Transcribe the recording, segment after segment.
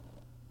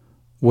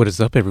What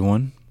is up,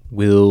 everyone?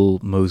 Will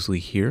Mosley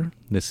here.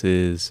 This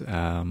is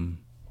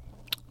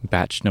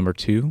batch number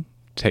 2,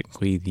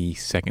 technically the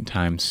second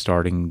time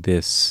starting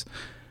this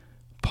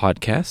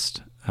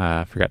podcast.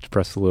 I forgot to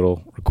press the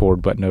little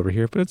record button over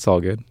here, but it's all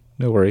good.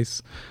 No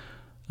worries.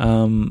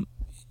 In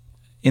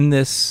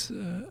this,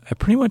 I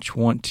pretty much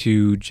want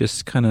to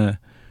just kind of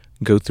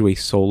go through a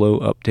solo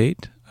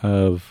update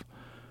of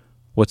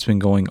what's been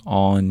going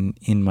on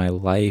in my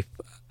life.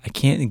 I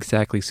can't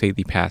exactly say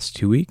the past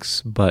 2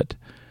 weeks, but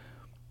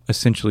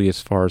essentially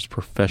as far as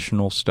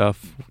professional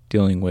stuff,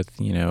 dealing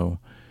with,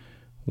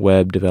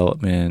 web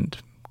development,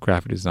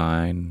 graphic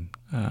design,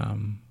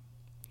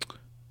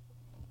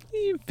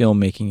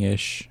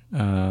 filmmaking-ish,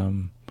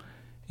 and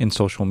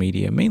social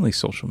media, mainly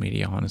social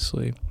media,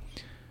 honestly.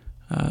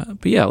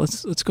 But yeah,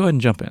 let's go ahead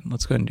and jump in.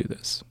 Let's go ahead and do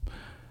this.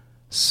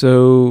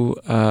 So,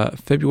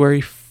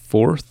 February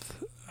 4th,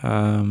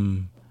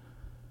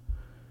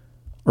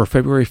 or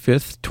February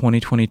 5th,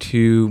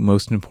 2022,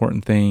 most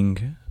important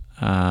thing,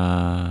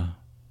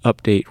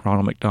 update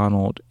Ronald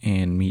McDonald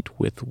and Meet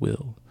with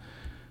Will.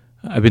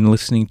 I've been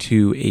listening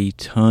to a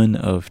ton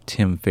of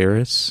Tim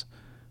Ferriss.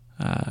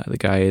 The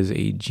guy is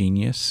a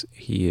genius.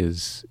 He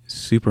is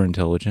super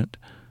intelligent.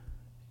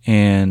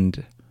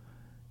 And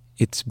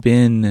it's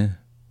been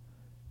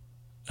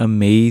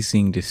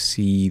amazing to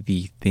see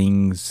the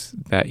things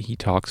that he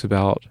talks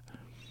about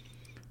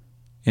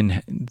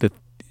and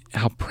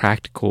how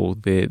practical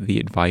the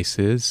advice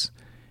is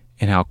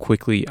and how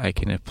quickly I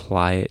can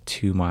apply it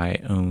to my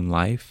own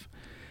life.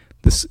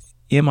 This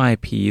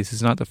MIP, this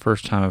is not the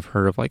first time I've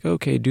heard of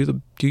okay, do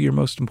your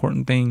most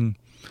important thing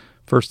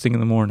first thing in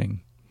the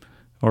morning,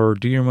 or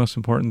do your most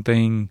important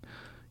thing,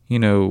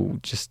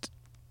 just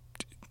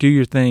do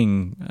your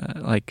thing.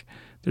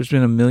 There's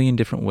been a million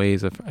different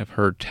ways I've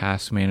heard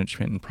task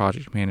management and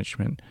project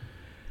management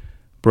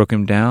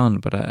broken down,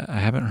 but I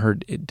haven't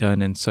heard it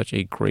done in such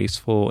a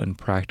graceful and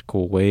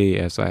practical way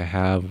as I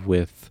have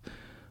with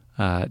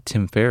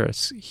Tim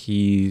Ferriss.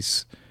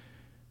 He's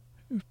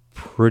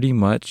pretty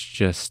much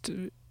just,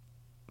 and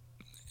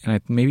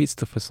maybe it's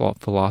the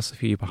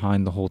philosophy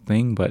behind the whole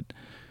thing, but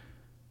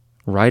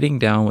writing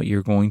down what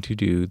you're going to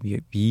do,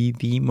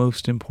 the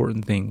most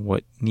important thing,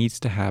 what needs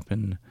to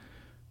happen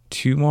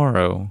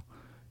tomorrow,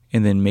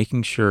 and then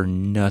making sure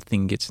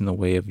nothing gets in the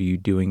way of you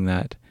doing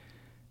that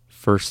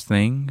first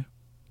thing.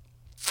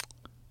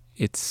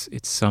 It's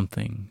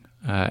something.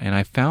 And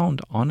I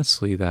found,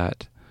 honestly,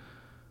 that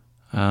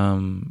a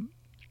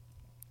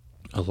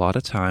lot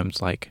of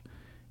times,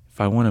 if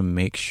I want to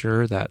make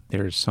sure that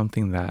there's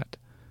something that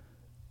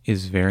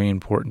is very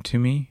important to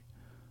me,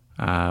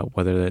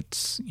 whether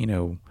that's,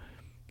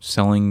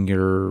 selling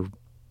your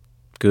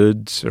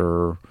goods,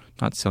 or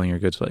not selling your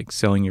goods, but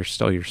selling your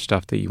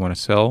stuff that you want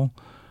to sell,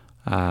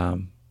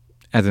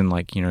 as in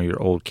your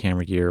old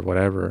camera gear or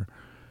whatever,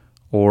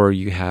 or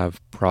you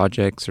have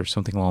projects or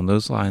something along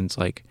those lines,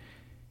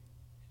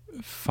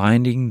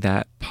 finding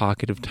that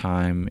pocket of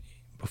time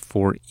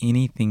before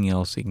anything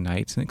else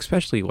ignites, and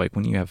especially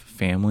when you have a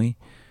family,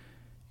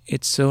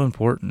 it's so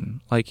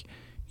important.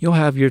 You'll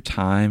have your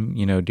time,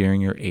 during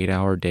your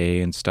 8-hour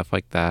day and stuff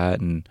like that,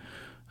 and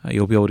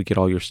you'll be able to get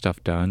all your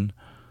stuff done.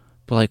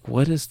 But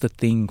what is the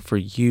thing for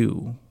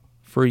you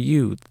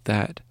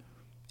that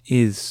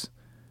is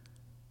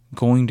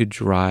going to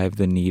drive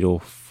the needle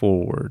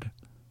forward?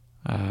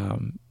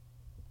 I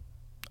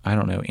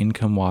don't know,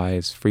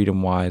 income-wise,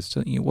 freedom-wise,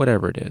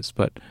 whatever it is.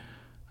 But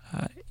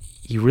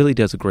he really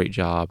does a great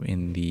job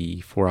in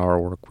the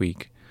 4-Hour Work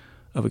Week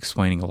of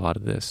explaining a lot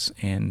of this,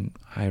 and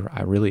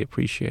I really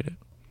appreciate it.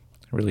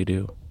 I really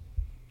do.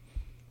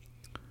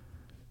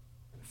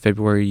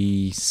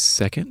 February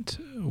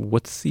 2nd,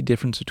 what's the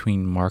difference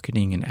between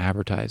marketing and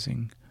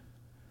advertising?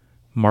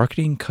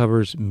 Marketing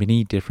covers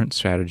many different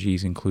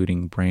strategies,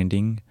 including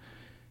branding,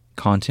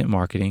 content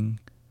marketing,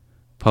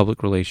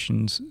 public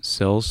relations,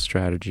 sales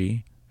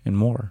strategy, and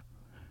more.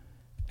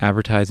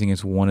 Advertising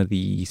is one of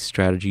the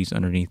strategies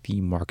underneath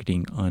the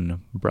marketing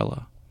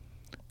umbrella.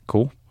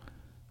 Cool.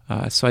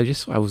 So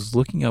I was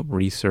looking up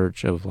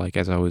research of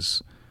as I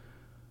was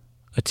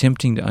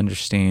attempting to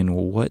understand,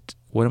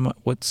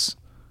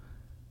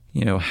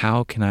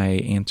 how can I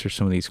answer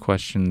some of these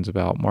questions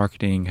about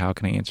marketing? How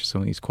can I answer some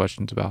of these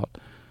questions about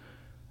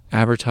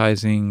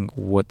advertising?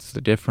 What's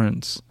the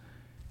difference?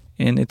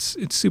 And it's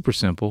super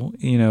simple.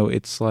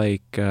 It's I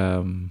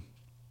think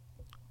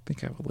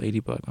I have a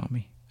ladybug on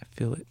me. I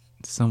feel it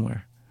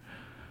somewhere.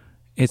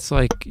 It's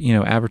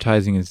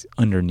advertising is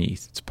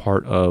underneath. It's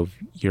part of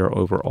your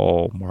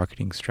overall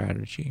marketing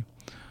strategy.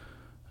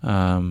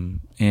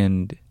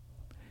 And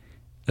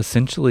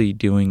essentially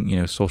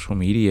doing, social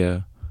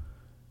media,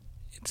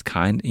 it's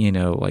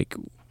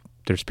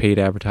there's paid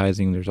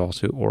advertising. There's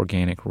also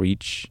organic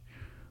reach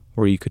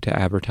where you could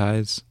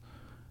advertise.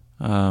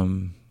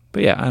 But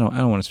yeah, I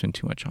don't want to spend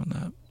too much on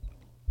that.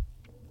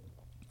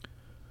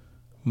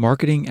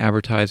 Marketing,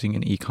 advertising,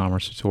 and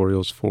e-commerce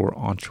tutorials for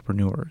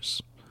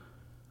entrepreneurs.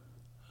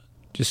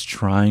 Just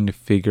trying to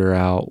figure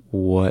out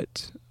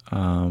what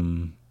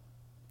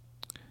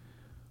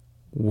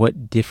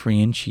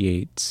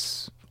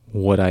differentiates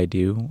what I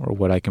do or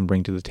what I can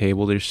bring to the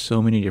table. There's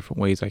so many different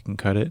ways I can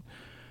cut it,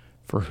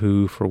 for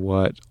who, for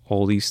what,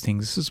 all these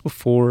things. This is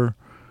before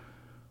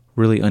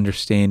really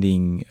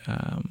understanding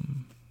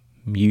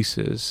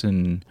muses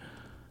and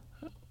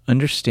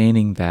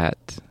understanding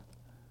that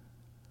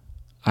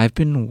I've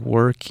been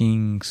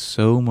working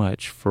so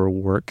much for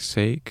work's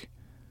sake,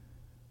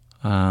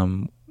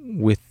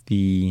 with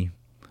the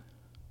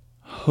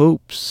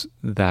hopes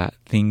that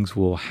things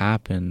will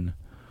happen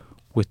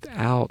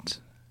without...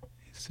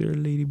 Is there a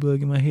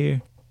ladybug in my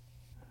hair?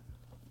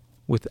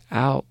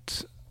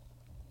 Without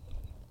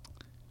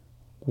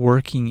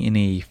working in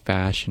a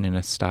fashion, in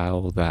a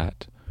style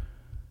that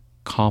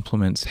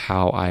complements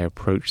how I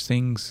approach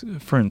things.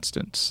 For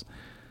instance,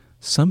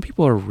 some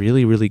people are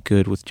really, really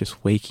good with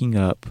just waking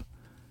up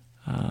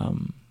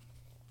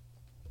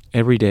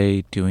every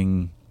day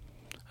doing,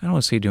 I don't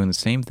want to say doing the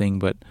same thing,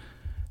 but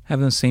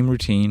having the same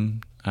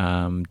routine,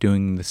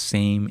 doing the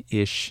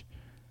same-ish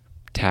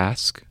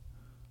task,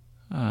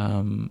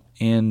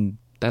 and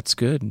that's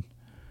good.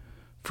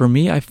 For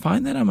me, I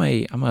find that I'm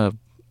a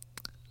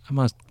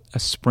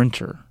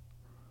sprinter,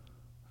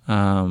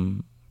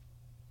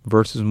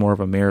 versus more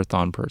of a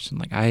marathon person.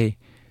 Like, I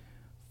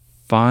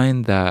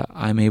find that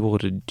I'm able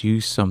to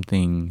do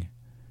something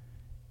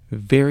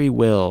very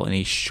well in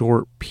a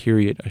short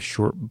period, a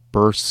short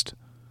burst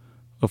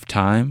of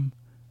time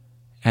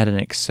at an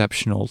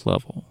exceptional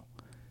level.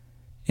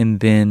 And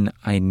then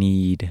I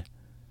need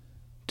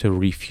to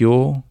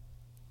refuel,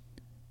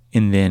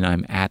 and then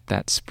I'm at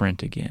that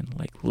sprint again.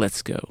 Like,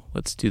 let's go.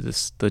 Let's do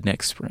this, the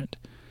next sprint.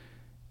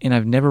 And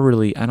I've never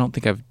really, I don't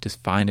think I've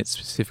defined it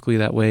specifically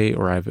that way,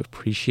 or I've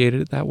appreciated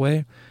it that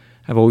way.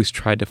 I've always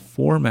tried to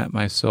format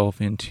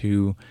myself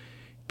into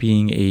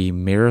being a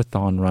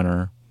marathon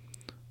runner,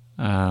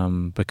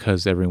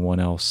 because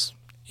everyone else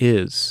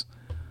is.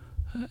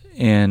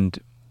 And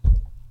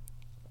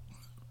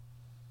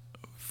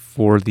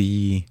for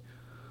a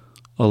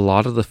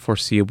lot of the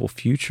foreseeable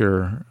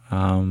future,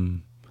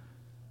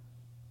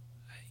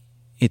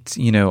 it's,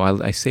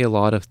 I say a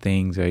lot of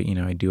things, I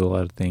do a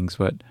lot of things,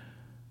 but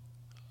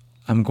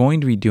I'm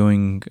going to be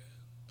doing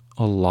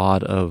a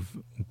lot of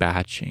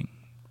batching.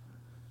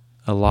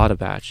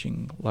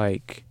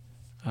 Like,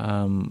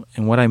 and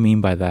what I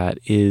mean by that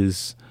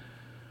is,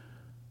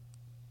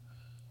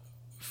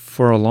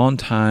 for a long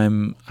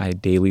time, I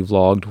daily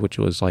vlogged, which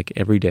was like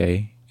every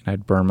day, and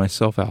I'd burn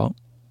myself out.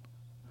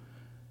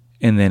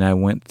 And then I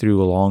went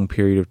through a long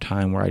period of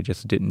time where I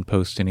just didn't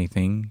post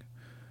anything,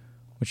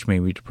 which made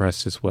me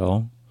depressed as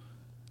well.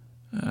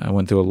 I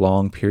went through a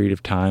long period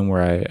of time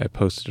where I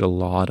posted a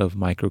lot of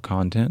micro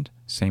content,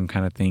 same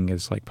kind of thing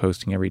as like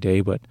posting every day,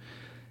 but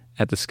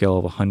at the scale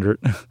of 100.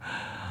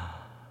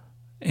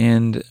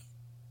 And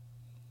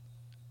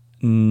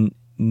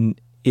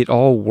it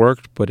all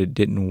worked, but it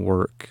didn't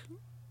work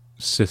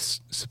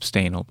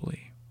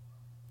sustainably.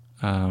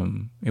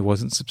 It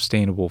wasn't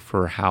sustainable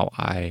for how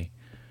I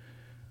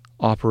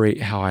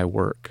operate, how I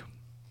work.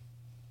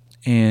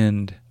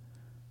 And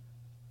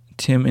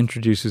Tim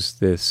introduces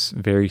this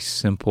very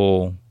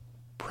simple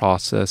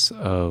process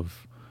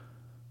of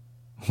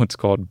what's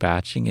called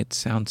batching. It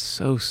sounds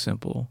so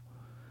simple,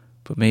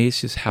 but maybe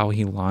it's just how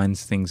he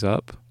lines things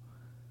up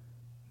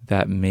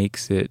that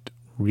makes it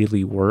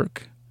really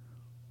work.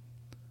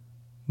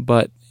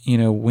 But,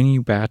 when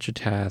you batch a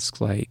task,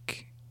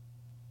 like,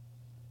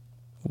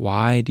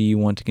 why do you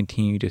want to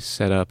continue to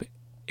set up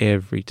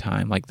every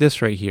time? Like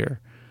this right here,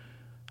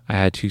 I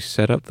had to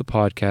set up the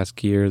podcast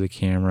gear, the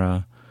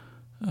camera,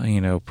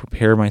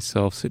 prepare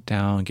myself, sit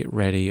down, get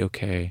ready,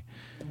 okay.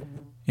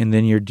 And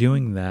then you're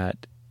doing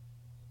that.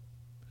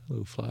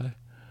 Hello, fly.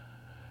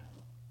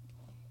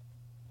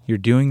 You're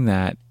doing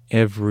that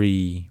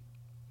every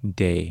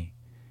day.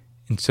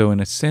 And so in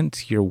a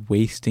sense, you're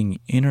wasting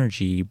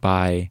energy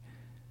by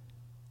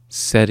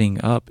setting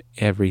up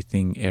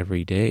everything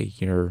every day.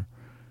 You're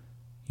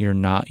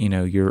not,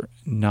 you're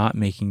not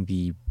making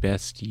the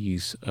best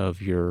use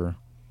of your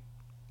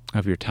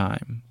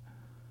time.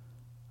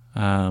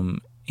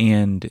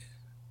 And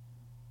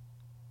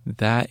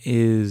that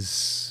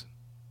is,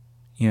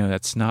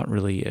 that's not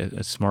really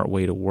a smart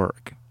way to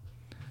work.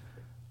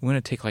 I'm going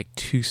to take like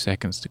 2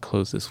 seconds to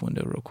close this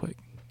window real quick.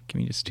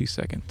 Give me just 2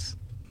 seconds.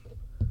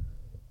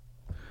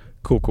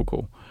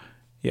 Cool.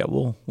 Yeah,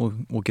 we'll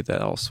get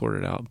that all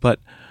sorted out. But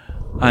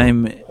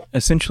I'm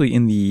essentially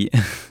in the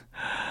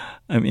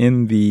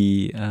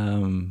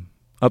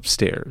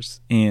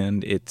upstairs,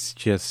 and it's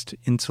just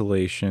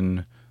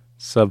insulation,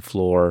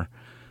 subfloor.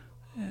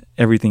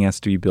 Everything has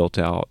to be built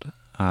out.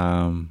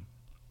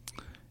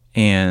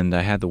 And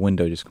I had the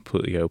window just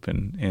completely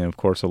open, and of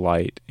course a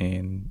light,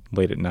 and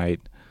late at night,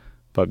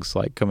 bugs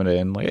like coming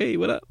in like, hey,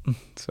 what up?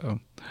 So,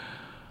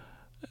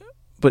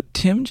 but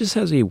Tim just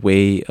has a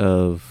way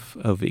of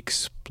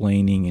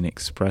explaining and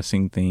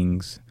expressing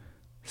things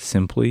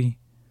simply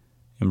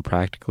and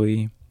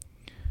practically.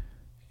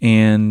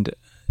 And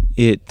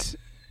it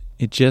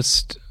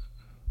just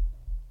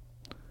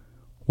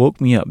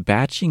woke me up.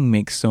 Batching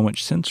makes so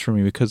much sense for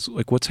me because,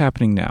 like, what's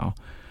happening now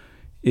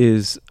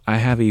is I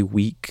have a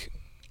week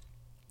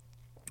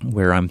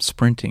where I'm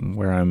sprinting,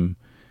 where I'm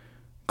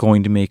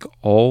going to make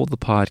all the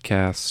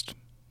podcasts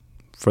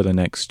for the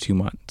next 2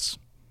 months.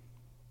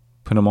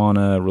 Put them on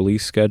a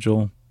release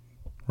schedule,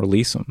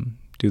 release them,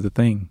 do the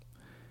thing,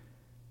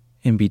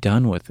 and be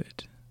done with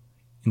it.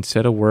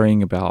 Instead of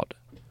worrying about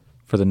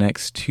for the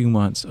next 2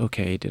 months,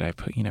 okay, did I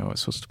put, I was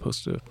supposed to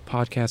post a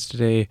podcast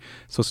today,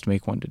 supposed to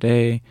make one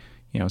today,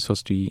 I'm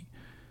supposed to eat.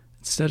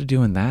 Instead of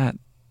doing that,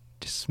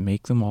 just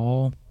make them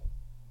all,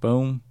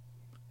 boom,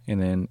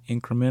 and then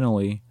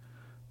incrementally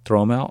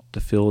throw them out to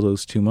fill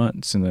those 2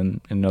 months. And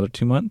then in another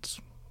 2 months,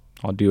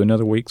 I'll do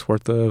another week's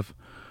worth of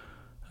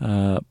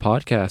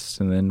podcasts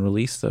and then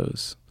release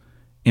those.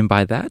 And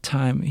by that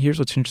time, here's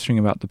what's interesting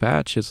about the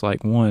batch is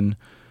like, one,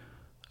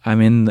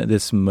 I'm in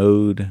this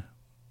mode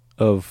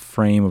of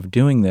frame of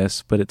doing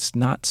this, but it's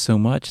not so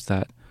much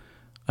that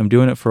I'm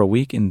doing it for a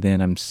week and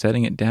then I'm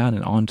setting it down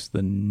and on to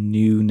the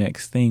new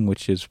next thing,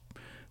 which is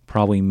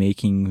probably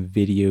making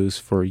videos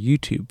for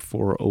YouTube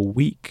for a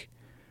week.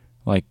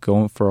 Like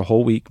going for a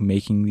whole week,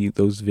 making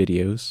those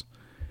videos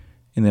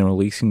and then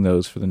releasing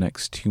those for the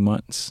next 2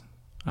 months.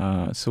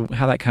 So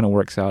how that kind of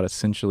works out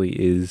essentially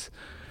is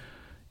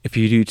if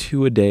you do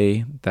 2 a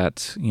day,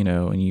 that's,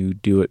 and you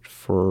do it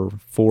for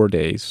 4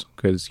 days,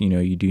 because,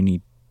 you do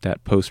need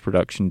that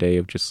post-production day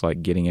of just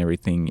like getting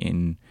everything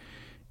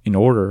in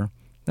order.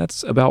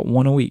 That's about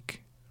 1 a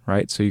week,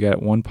 right? So you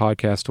got 1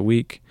 podcast a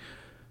week,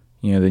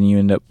 then you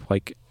end up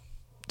like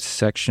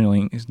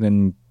sectioning,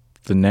 then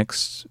the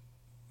next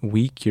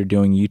week you're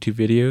doing YouTube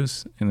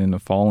videos, and then the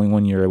following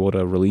one you're able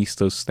to release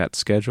that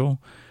schedule.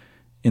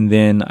 And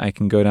then I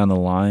can go down the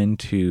line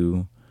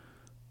to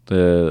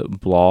the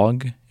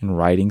blog and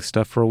writing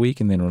stuff for a week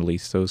and then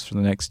release those for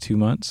the next 2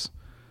 months.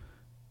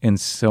 And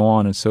so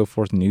on and so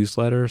forth,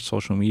 newsletter,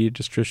 social media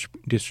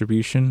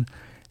distribution.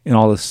 And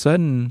all of a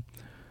sudden,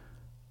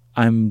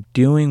 I'm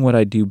doing what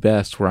I do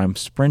best, where I'm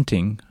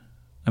sprinting.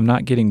 I'm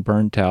not getting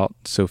burnt out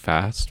so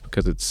fast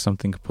because it's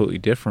something completely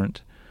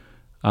different.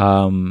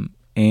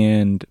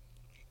 And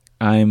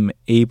I'm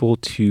able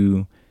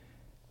to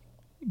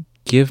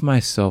give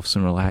myself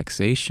some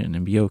relaxation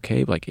and be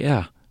okay. Like,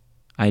 yeah,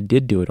 I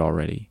did do it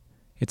already.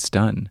 It's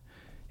done.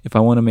 If I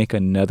want to make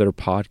another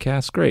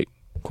podcast, great.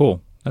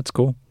 Cool. That's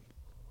cool.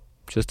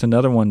 Just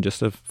another one,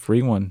 just a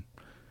free one.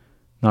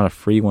 Not a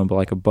free one, but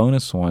like a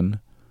bonus one.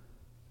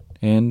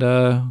 And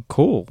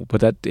cool.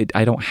 But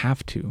I don't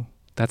have to.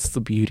 That's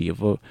the beauty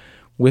of it.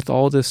 With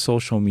all this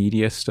social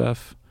media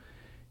stuff,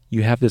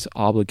 you have this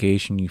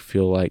obligation, you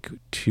feel like,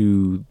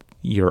 to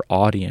your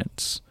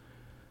audience.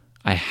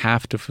 I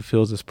have to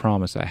fulfill this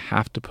promise. I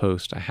have to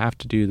post. I have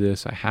to do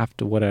this. I have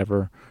to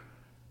whatever.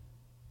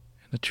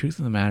 And the truth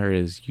of the matter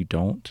is you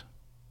don't.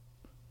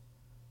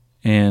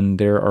 And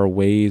there are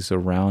ways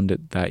around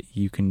it that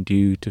you can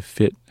do to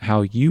fit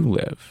how you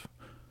live.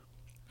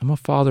 I'm a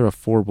father of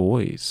 4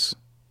 boys.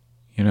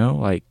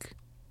 Like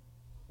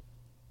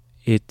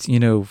it's,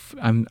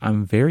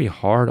 I'm very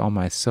hard on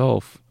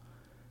myself.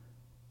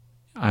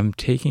 I'm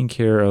taking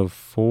care of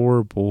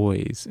 4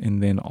 boys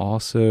and then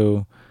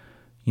also,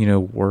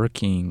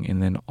 working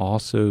and then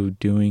also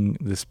doing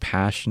this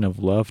passion of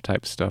love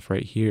type stuff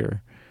right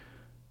here.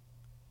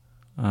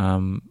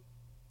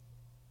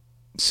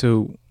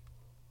 So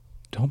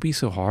don't be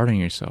so hard on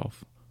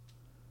yourself.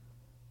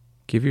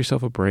 Give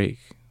yourself a break.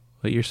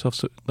 Let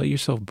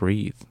yourself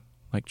breathe.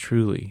 Like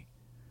truly.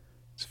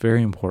 It's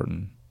very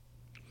important.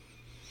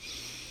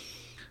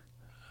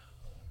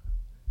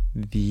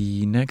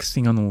 The next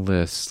thing on the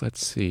list,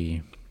 let's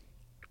see.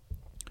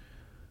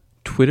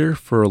 Twitter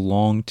for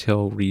long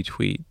tail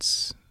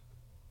retweets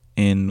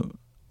and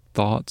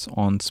thoughts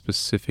on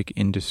specific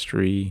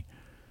industry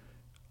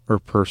or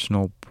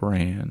personal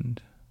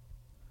brand.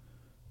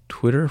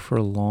 Twitter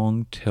for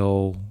long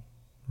tail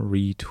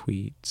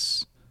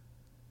retweets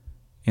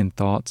and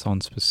thoughts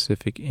on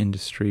specific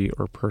industry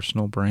or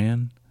personal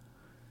brand.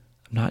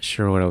 I'm not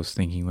sure what I was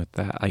thinking with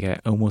that. Like, I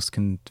almost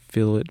can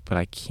feel it, but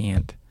I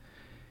can't.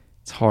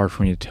 It's hard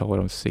for me to tell what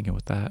I was thinking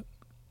with that.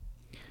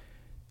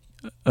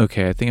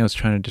 Okay, I think I was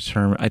trying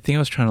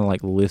to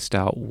like list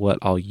out what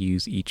I'll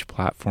use each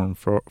platform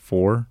for.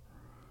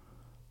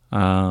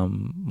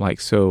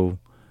 So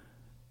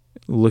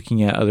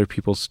looking at other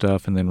people's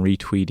stuff and then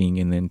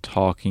retweeting and then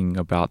talking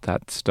about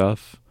that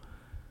stuff.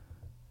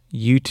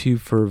 YouTube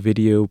for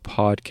video,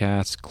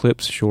 podcasts,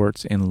 clips,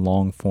 shorts, and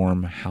long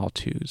form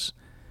how-tos.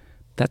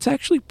 That's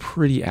actually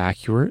pretty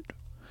accurate.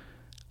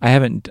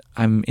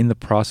 I'm in the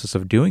process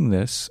of doing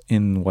this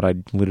in what I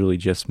literally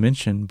just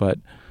mentioned, but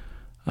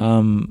I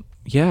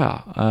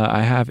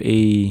have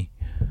an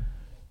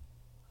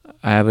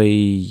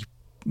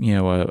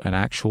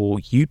actual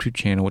YouTube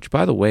channel, which,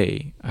 by the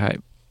way,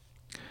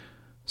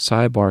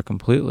 sidebar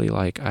completely,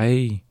 like,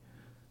 I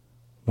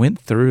went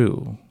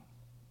through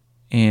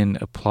and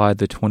applied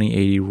the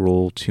 20/80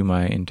 rule to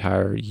my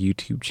entire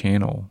YouTube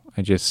channel.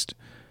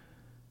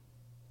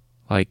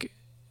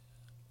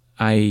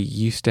 I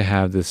used to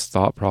have this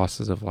thought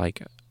process of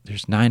like,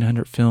 there's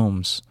 900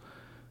 films.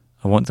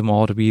 I want them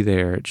all to be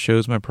there. It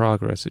shows my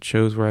progress. It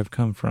shows where I've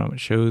come from. It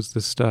shows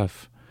this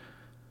stuff.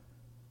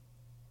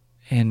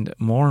 And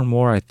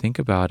more I think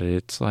about it,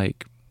 it's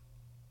like,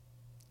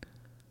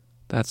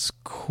 that's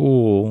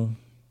cool,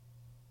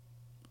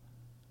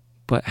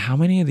 but how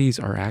many of these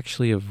are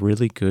actually of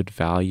really good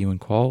value and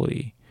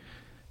quality?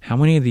 How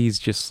many of these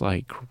just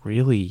like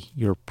really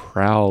you're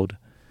proud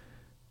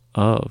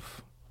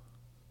of?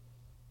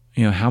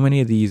 How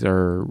many of these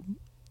are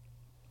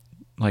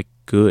like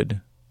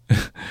good?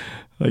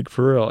 Like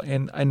for real.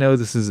 And I know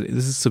this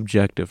is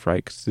subjective,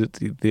 right? Because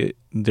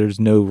there's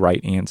no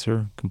right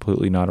answer,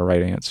 completely not a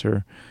right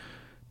answer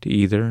to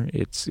either.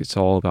 It's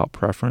all about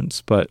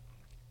preference. But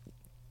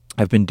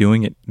I've been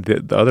doing it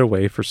the other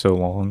way for so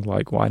long.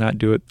 Like, why not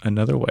do it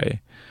another way?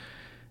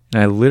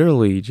 And I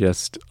literally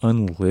just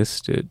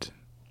unlisted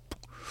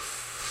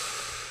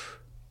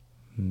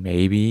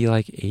maybe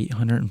like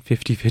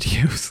 850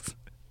 videos.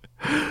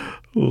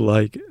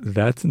 Like,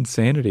 that's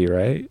insanity,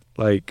 right?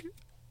 Like,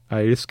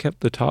 I just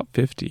kept the top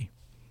 50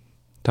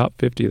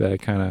 that I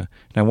kind of, and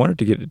I wanted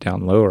to get it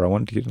down lower. I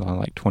wanted to get it on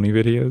like 20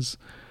 videos.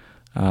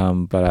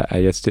 But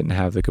I just didn't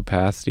have the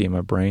capacity in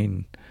my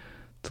brain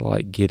to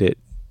like get it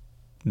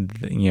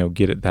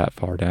that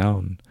far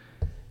down.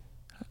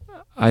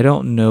 I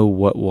don't know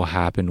what will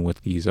happen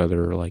with these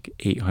other like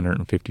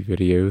 850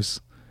 videos.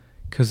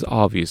 Cause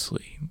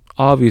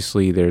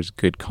obviously there's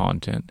good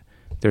content.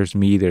 There's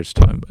me,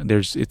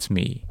 it's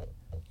me.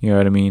 You know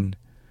what I mean?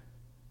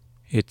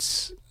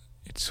 It's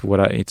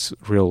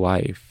real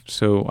life.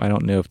 So I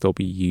don't know if they'll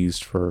be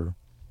used for,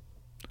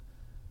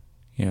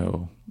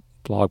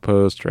 blog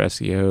posts or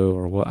SEO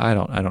or what. I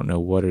don't know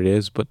what it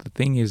is, but the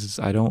thing is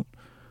I don't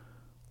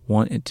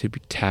want it to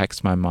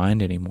tax my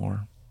mind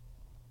anymore.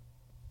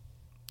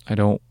 I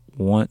don't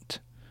want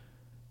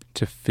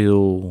to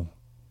feel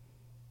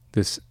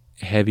this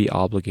heavy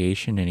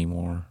obligation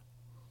anymore.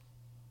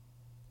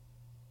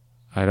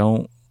 I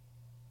don't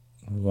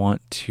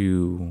want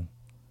to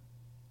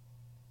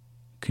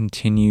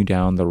continue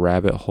down the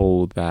rabbit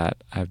hole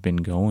that I've been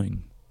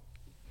going.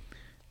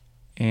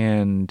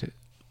 And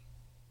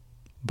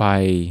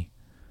by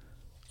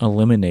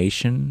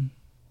elimination,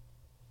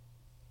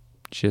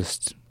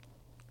 just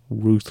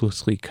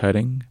ruthlessly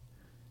cutting,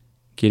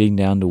 getting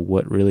down to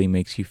what really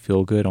makes you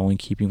feel good, only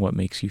keeping what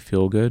makes you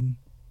feel good,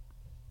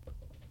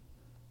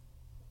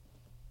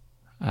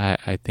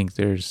 I think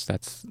there's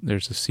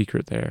a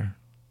secret there.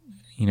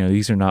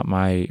 These are not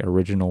my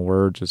original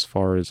words as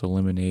far as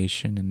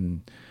elimination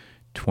and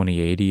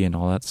 2080 and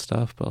all that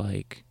stuff, but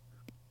like,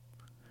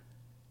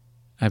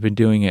 I've been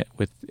doing it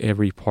with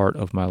every part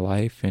of my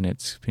life, and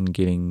it's been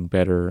getting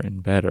better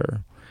and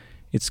better.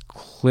 It's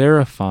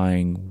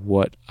clarifying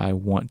what I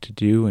want to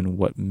do and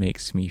what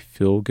makes me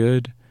feel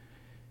good,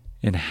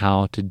 and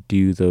how to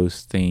do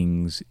those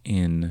things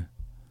in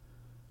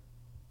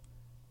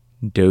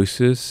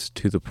doses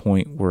to the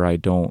point where I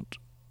don't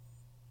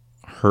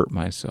hurt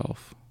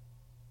myself.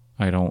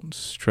 I don't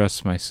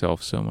stress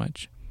myself so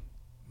much.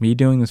 Me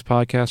doing this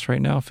podcast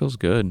right now feels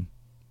good.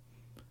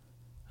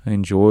 I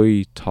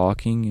enjoy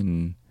talking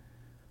and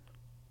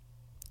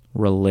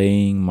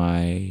relaying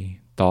my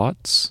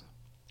thoughts.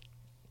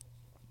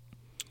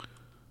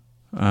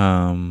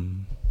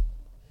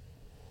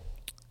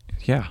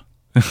 Yeah,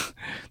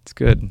 it's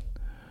good.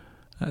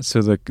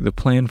 So the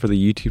plan for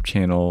the YouTube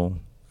channel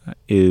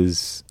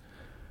is,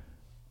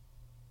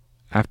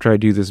 after I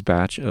do this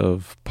batch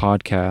of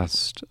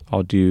podcast,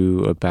 I'll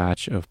do a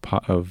batch of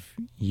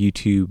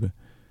YouTube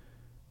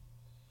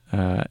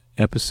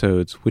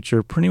episodes, which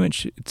are pretty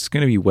much, it's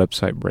going to be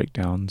website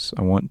breakdowns.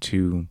 I want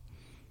to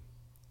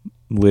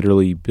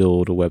literally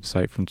build a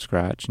website from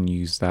scratch and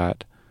use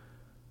that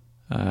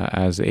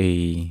as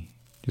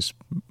just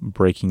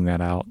breaking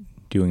that out,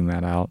 doing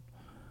that out.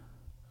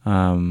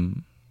 I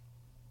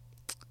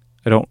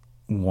don't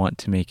want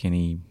to make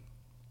any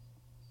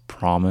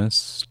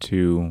promise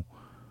to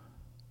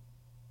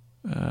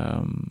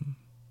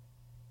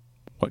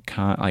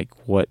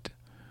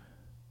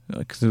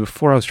because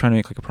before I was trying to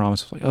make like a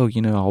promise of like,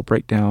 I'll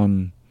break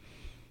down,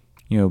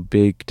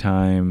 big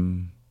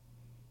time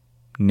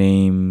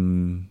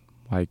name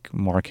like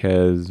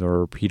Marquez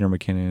or Peter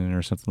McKinnon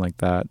or something like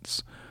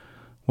that,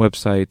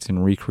 websites,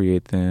 and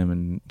recreate them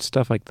and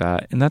stuff like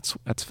that. And that's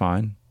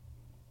fine.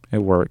 It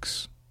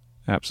works.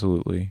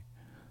 Absolutely.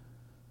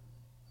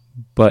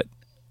 But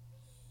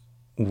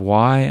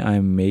why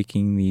I'm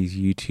making these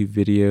YouTube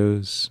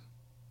videos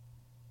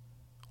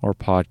or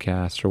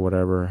podcasts or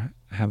whatever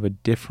have a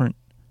different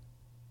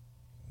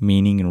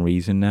meaning and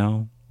reason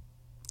now.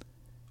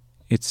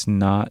 It's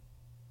not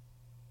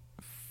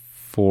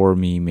for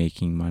me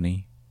making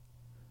money.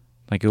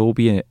 Like, it'll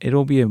be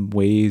a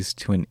ways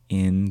to an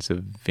ends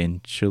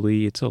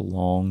eventually. It's a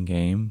long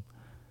game.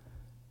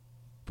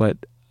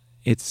 But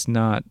it's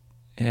not,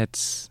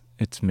 it's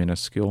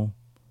minuscule.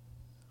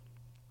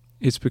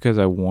 It's because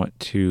I want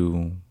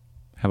to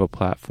have a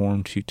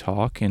platform to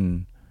talk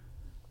and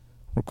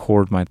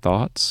record my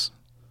thoughts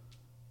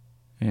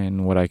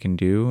and what I can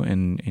do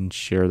and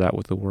share that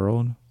with the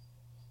world.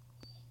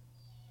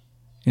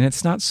 And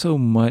it's not so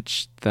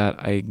much that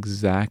I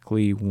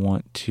exactly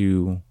want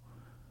to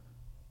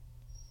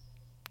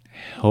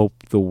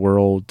help the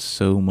world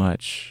so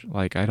much.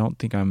 Like, I don't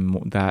think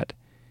I'm that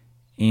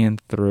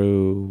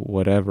anthro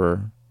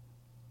whatever.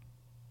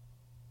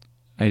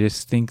 I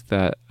just think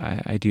that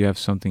I do have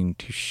something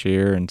to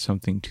share and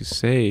something to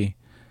say.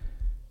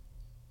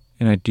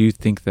 And I do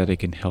think that it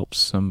can help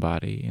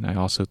somebody. And I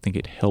also think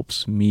it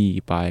helps me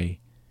by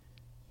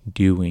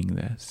doing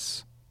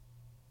this.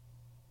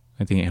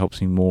 I think it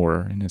helps me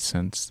more in a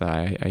sense that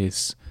I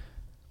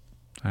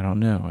don't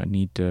know. I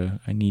need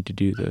to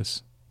do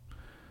this.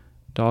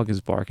 Dog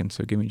is barking,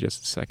 so give me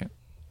just a second.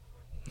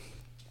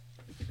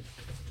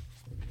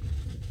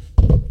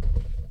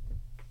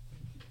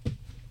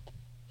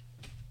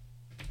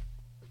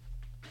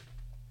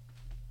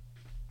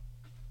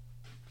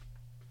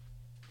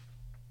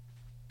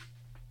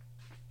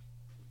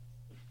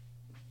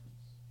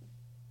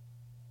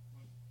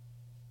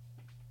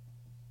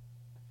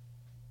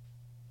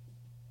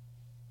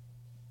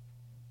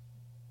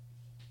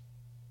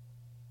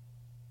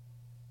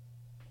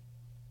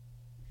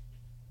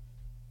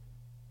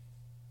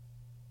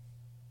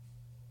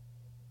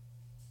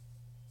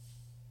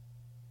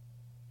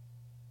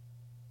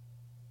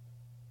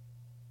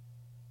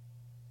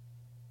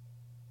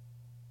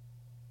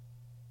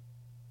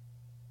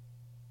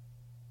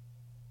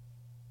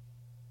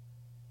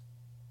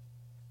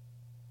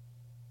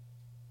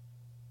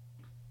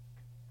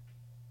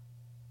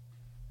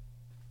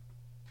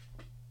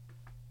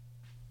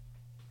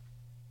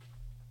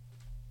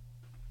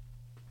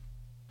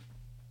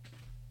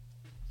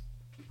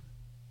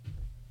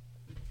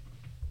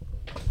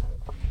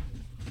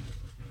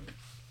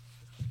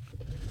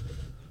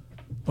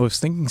 I was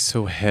thinking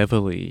so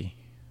heavily,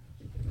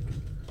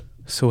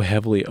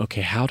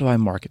 okay, how do I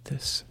market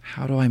this?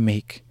 How do I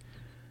make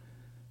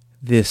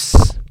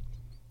this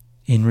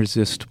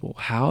irresistible?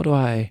 How do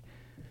I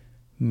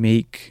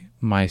make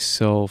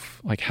myself,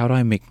 like, how do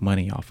I make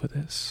money off of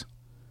this?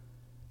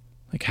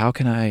 Like, how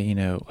can I,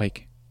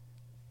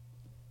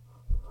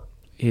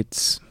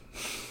 it's,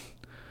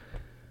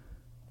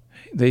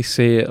 they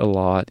say it a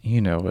lot,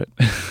 you know it.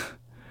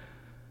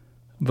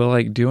 But,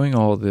 like, doing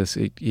all this,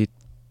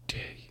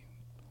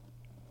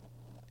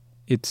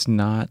 it's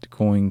not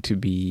going to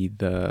be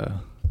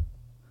the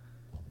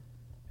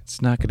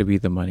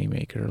money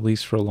maker, at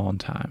least for a long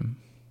time.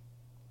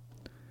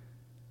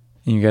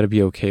 And you got to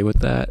be okay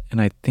with that.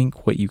 And I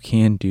think what you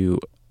can do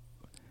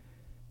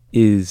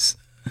is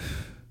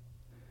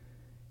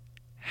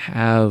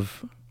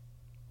have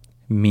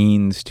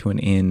means to an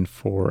end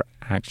for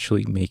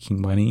actually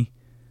making money.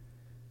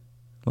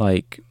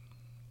 Like,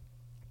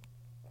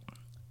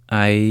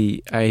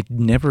 I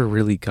never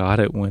really got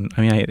it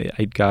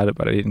I got it,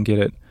 but I didn't get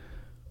it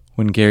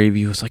when Gary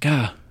Vee was like,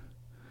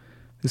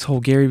 this whole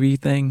Gary Vee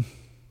thing,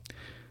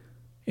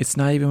 it's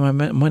not even my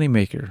money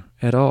maker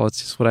at all. It's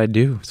just what I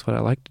do. It's what I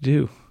like to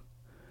do.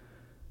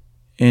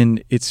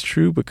 And it's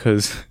true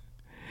because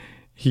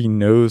he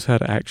knows how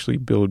to actually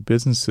build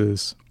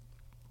businesses.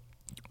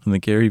 And the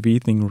Gary Vee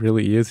thing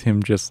really is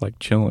him just like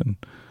chilling.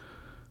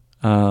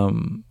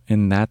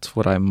 And that's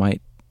what I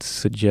might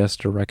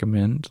suggest or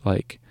recommend.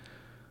 Like,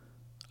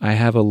 I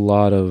have a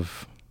lot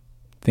of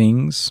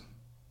things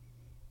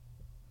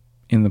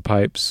in the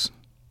pipes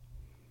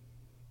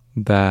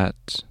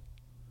that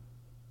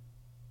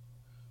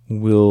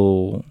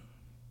will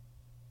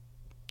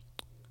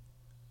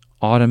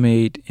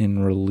automate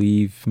and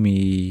relieve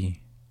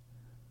me.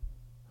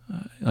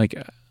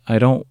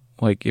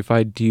 If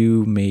I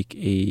do make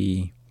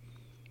a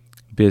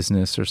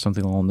business or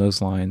something along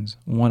those lines,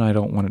 one, I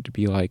don't want it to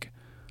be like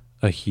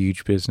a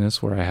huge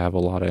business where I have a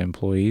lot of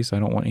employees. I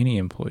don't want any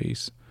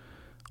employees.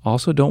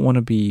 Also don't want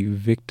to be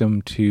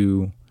victim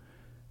to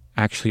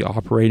actually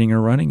operating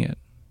or running it.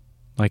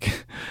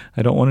 Like,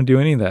 I don't want to do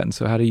any of that. And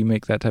so how do you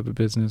make that type of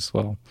business?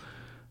 Well,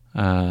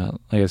 like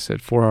I said,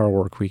 4-hour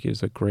work week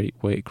is a great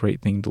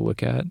thing to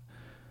look at.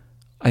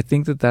 I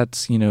think that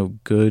that's,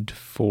 good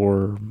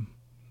for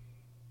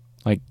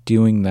like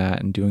doing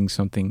that and doing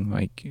something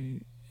like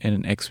at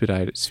an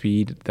expedited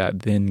speed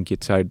that then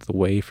gets out of the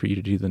way for you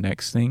to do the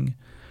next thing.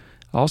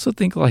 I also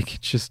think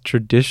like just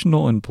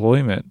traditional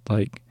employment,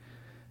 like,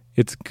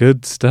 it's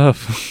good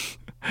stuff.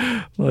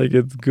 Like,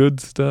 it's good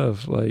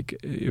stuff. Like,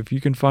 if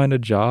you can find a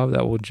job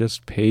that will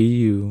just pay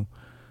you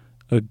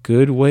a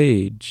good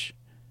wage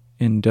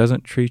and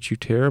doesn't treat you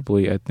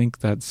terribly, I think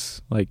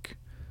that's like,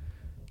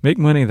 make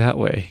money that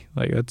way.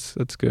 Like,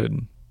 that's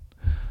good.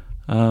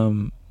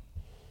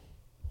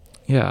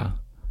 Yeah.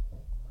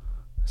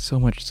 So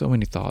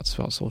many thoughts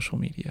about social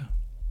media.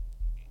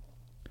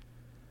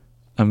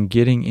 I'm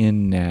getting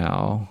in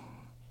now.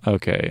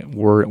 Okay,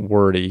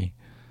 wordy.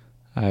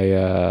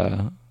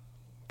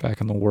 Back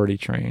on the wordy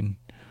train.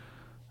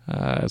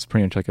 It's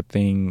pretty much like a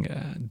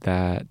thing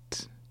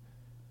that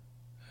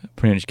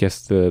pretty much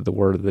guess the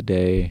word of the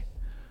day.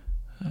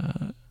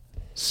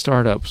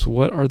 Startups.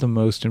 What are the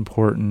most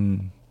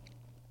important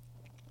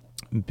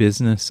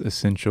business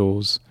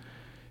essentials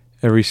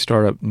every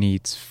startup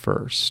needs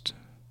first?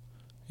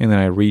 And then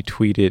I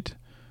retweeted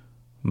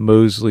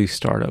Mosley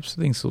Startups.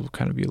 I think this will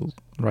kind of be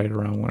right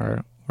around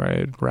where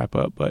I wrap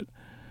up, but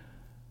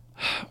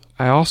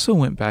I also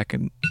went back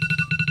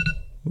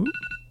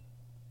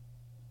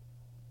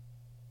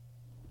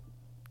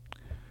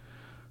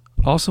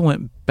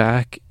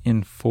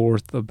and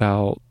forth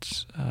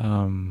about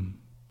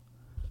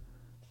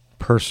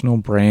personal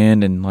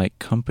brand and like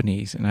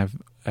companies, and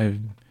I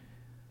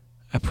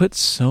put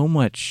so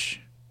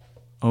much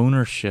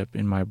ownership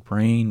in my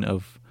brain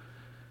of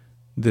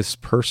this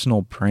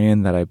personal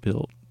brand that I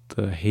built,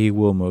 the Hey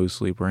Will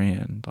Mosley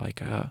brand.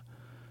 Like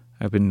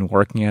I've been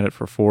working at it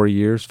for 4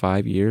 years,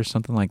 5 years,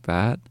 something like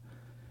that.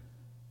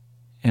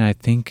 And I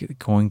think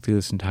going through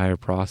this entire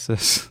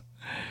process,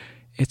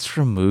 it's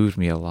removed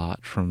me a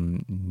lot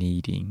from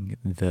needing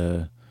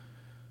the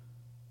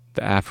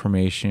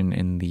affirmation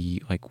and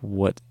the like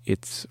what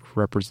it's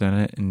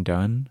represented and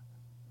done.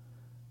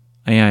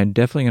 I'm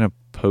definitely going to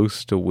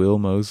post to Will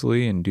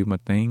Mosley and do my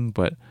thing,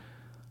 but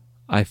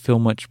I feel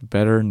much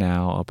better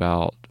now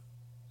about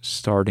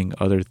starting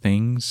other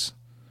things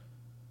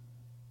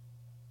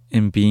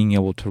and being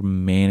able to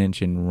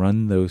manage and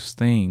run those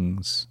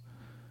things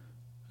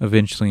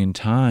eventually in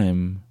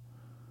time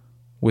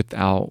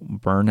without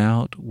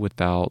burnout,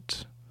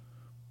 without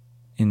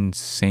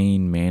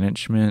insane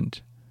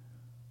management,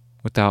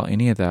 without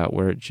any of that,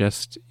 where it's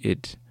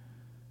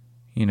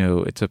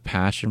a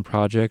passion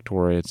project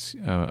or it's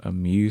a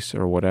muse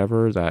or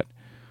whatever that,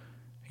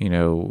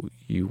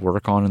 you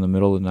work on in the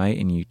middle of the night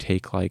and you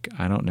take like,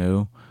 I don't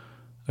know,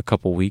 a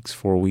couple weeks,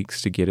 4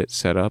 weeks to get it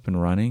set up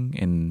and running,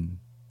 and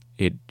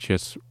it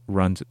just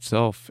runs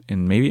itself.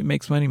 And maybe it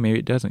makes money, maybe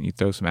it doesn't. You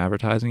throw some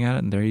advertising at it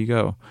and there you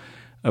go.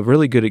 A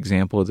really good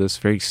example of this,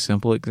 very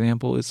simple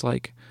example, is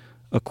like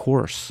a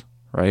course,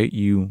 right?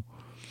 You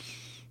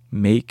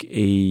make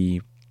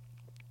a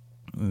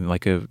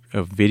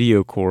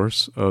video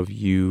course of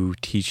you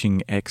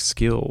teaching X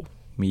skill.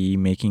 Me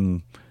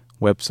making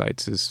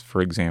websites is,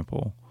 for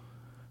example,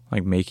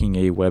 like making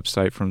a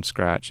website from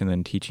scratch and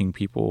then teaching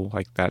people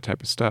like that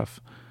type of stuff.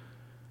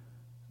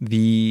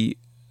 The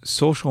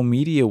social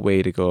media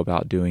way to go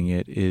about doing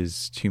it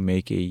is to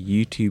make a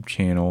YouTube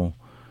channel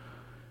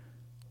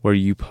where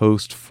you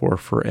post for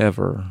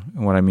forever.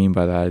 And what I mean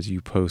by that is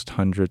you post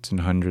hundreds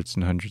and hundreds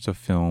and hundreds of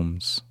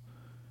films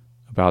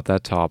about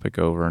that topic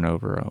over and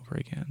over and over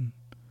again.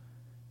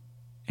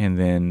 And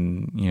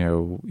then,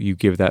 you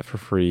give that for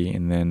free,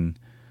 and then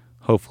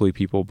hopefully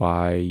people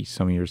buy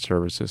some of your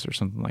services or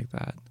something like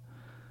that.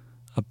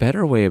 A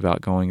better way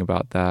about going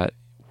about that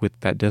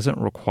that doesn't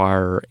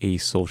require a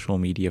social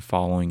media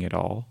following at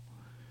all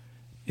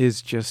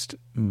is just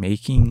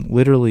making a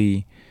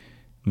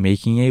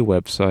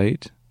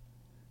website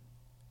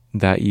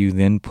that you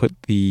then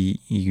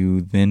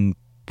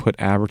put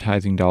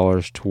advertising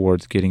dollars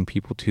towards getting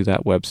people to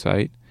that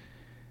website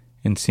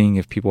and seeing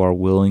if people are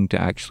willing to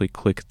actually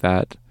click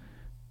the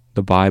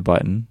buy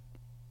button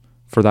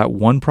for that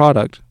one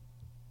product,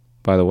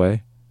 by the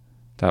way,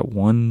 that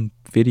one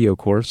video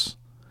course,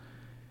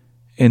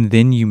 and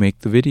then you make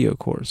the video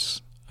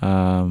course.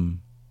 And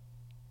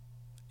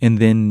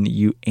then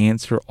you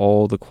answer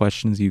all the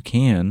questions you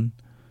can,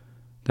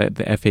 that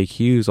the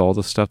FAQs, all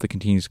the stuff that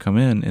continues to come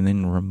in, and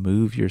then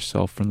remove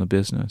yourself from the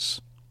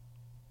business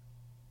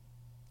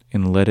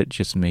and let it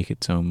just make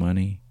its own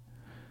money.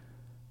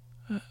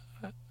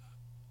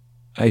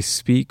 I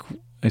speak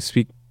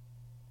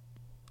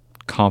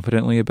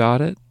confidently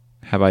about it.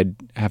 Have I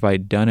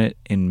done it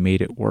and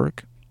made it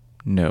work?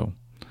 No.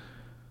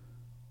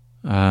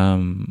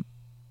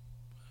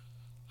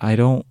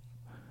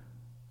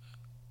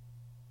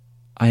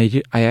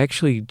 I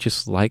actually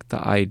just like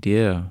the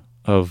idea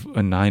of a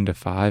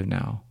 9-to-5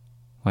 now.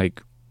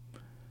 Like,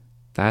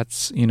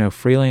 that's,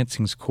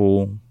 freelancing's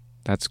cool.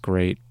 That's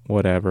great.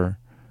 Whatever.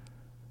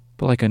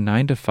 But like a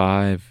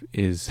 9-to-5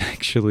 is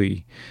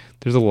actually,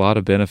 there's a lot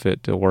of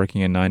benefit to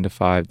working a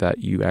 9-to-5 that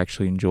you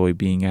actually enjoy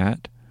being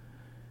at.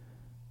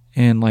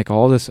 And like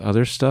all this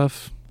other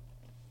stuff,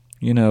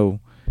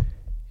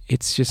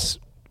 it's just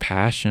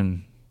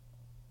passion.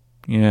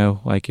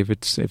 Like if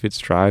it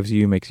drives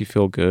you, makes you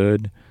feel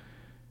good,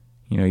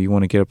 you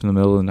want to get up in the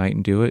middle of the night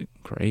and do it,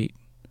 great.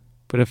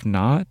 But if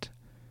not,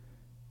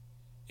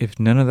 if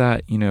none of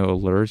that,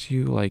 allures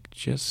you, like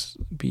just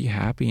be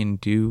happy and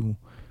do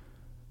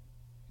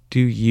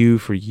you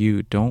for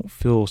you. Don't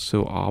feel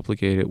so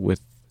obligated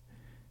with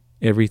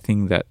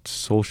everything that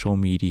social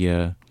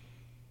media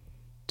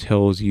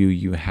tells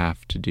you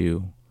have to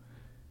do.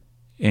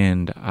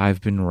 And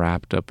I've been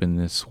wrapped up in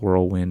this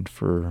whirlwind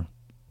for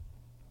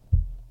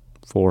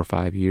 4 or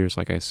 5 years,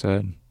 like I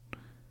said.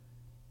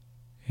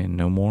 And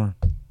no more.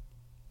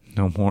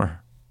 All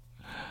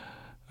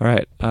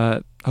right.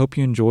 Hope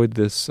you enjoyed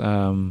this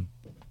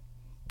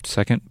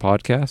second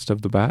podcast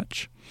of the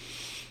batch.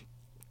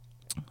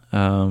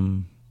 Let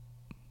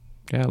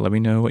me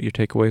know what your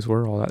takeaways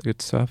were, all that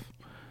good stuff.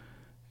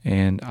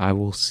 And I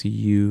will see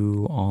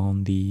you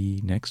on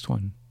the next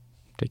one.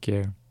 Take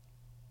care.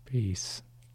 Peace.